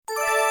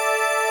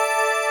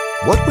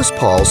What was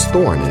Paul's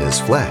thorn in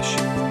his flesh?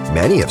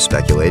 Many have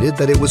speculated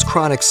that it was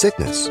chronic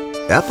sickness,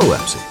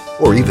 epilepsy,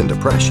 or even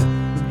depression.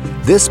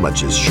 This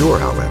much is sure,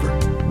 however.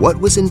 What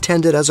was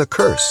intended as a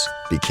curse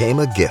became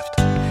a gift.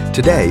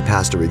 Today,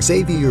 Pastor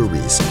Xavier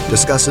Reese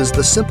discusses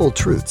the simple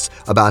truths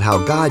about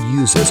how God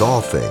uses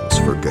all things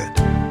for good.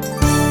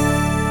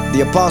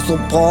 The Apostle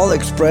Paul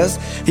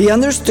expressed he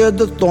understood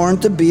the thorn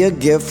to be a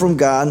gift from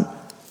God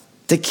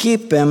to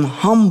keep him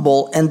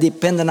humble and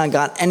dependent on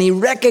God. And he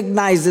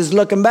recognizes,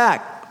 looking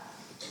back,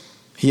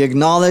 he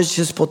acknowledged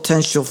his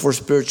potential for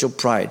spiritual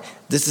pride.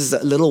 This is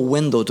a little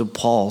window to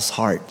Paul's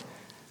heart.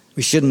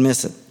 We shouldn't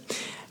miss it.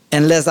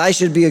 And lest I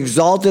should be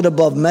exalted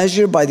above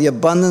measure by the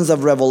abundance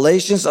of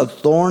revelations, a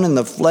thorn in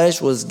the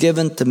flesh was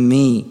given to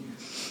me.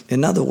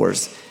 In other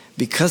words,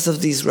 because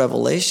of these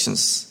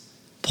revelations,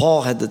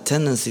 Paul had the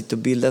tendency to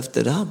be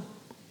lifted up.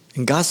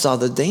 And God saw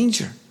the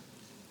danger.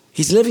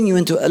 He's living you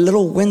into a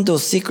little window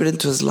secret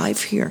into his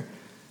life here.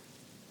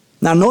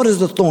 Now notice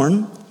the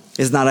thorn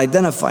is not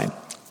identified.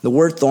 The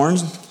word thorn,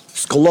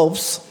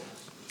 scolopes,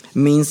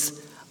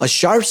 means a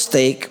sharp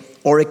stake,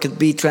 or it could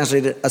be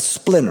translated a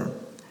splinter.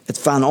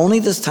 It's found only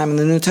this time in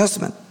the New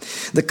Testament.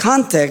 The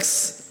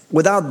context,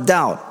 without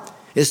doubt,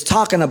 is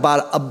talking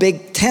about a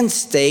big tent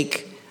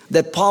stake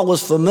that Paul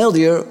was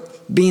familiar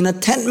being a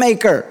tent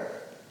maker.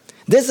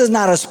 This is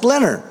not a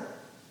splinter.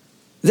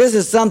 This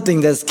is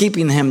something that's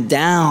keeping him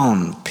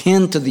down,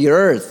 pinned to the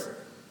earth.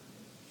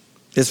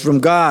 It's from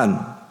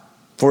God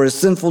for his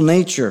sinful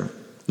nature.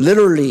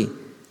 Literally,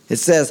 it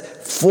says,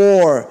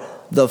 for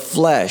the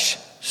flesh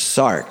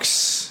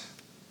sarks.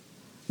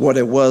 What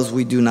it was,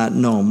 we do not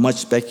know. Much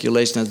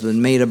speculation has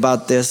been made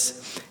about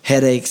this.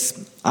 Headaches,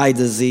 eye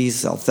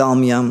disease,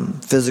 ophthalmia,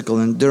 physical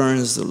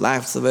endurance, the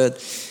lack of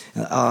it,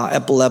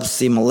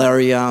 epilepsy,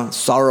 malaria,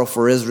 sorrow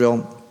for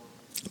Israel.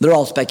 They're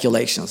all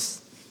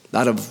speculations,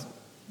 out of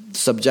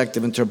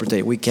subjective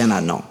interpretation. We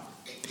cannot know.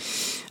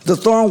 The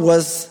thorn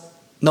was,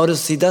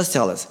 notice he does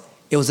tell us,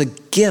 it was a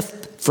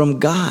gift from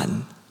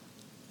God.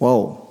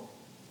 Whoa.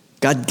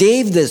 God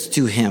gave this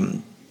to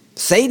him.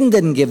 Satan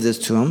didn't give this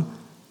to him.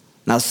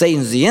 Now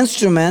Satan's the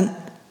instrument,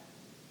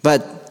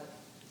 but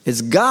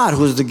it's God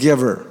who's the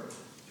giver.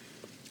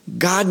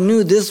 God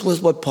knew this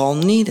was what Paul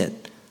needed.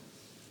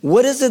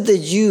 What is it that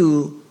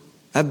you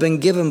have been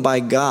given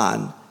by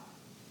God?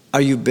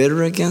 Are you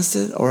bitter against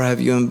it, or have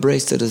you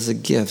embraced it as a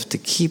gift to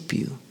keep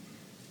you?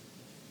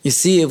 You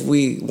see, if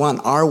we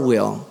want our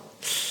will,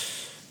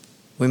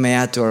 we may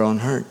add to our own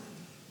hurt.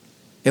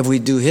 If we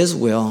do his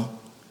will,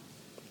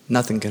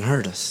 nothing can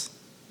hurt us.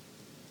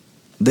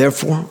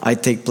 Therefore, I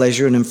take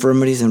pleasure in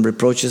infirmities and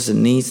reproaches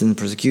and needs and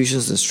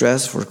persecutions and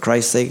stress for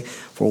Christ's sake.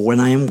 For when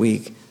I am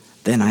weak,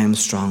 then I am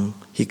strong.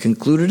 He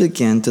concluded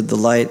again to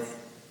delight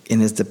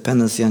in his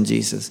dependency on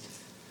Jesus,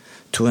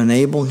 to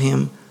enable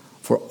him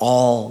for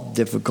all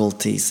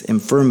difficulties,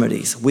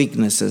 infirmities,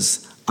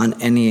 weaknesses on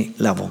any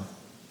level.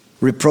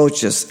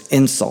 Reproaches,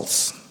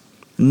 insults,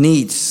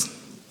 needs,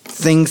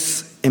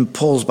 things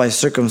imposed by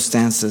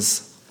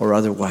circumstances or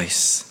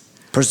otherwise.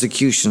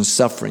 Persecution,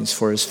 sufferings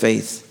for his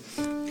faith.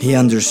 He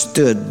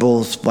understood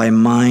both by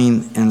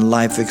mind and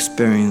life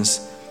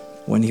experience.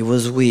 When he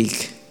was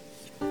weak,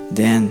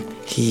 then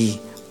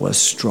he was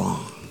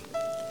strong.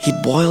 He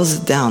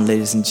boils it down,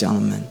 ladies and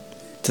gentlemen,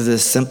 to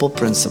this simple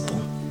principle: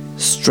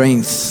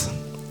 strength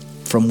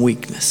from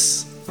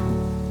weakness.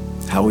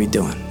 How we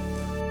doing?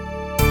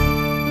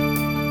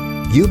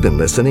 You've been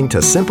listening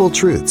to Simple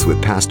Truths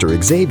with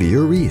Pastor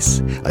Xavier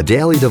Reese, a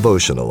daily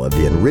devotional of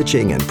the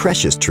enriching and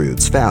precious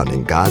truths found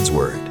in God's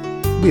Word.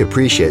 We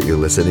appreciate you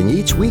listening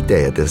each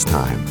weekday at this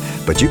time,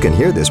 but you can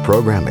hear this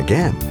program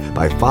again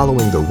by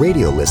following the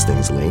radio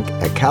listings link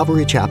at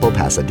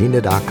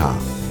CalvaryChapelPasadena.com.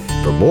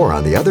 For more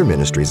on the other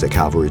ministries at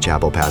Calvary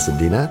Chapel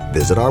Pasadena,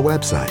 visit our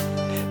website.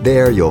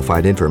 There you'll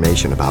find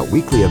information about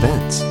weekly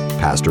events,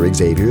 Pastor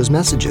Xavier's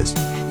messages,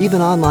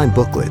 even online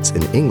booklets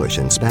in English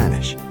and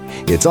Spanish.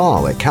 It's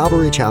all at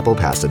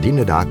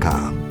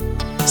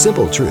CalvaryChapelPasadena.com.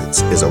 Simple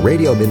Truths is a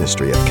radio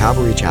ministry of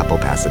Calvary Chapel,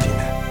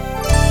 Pasadena.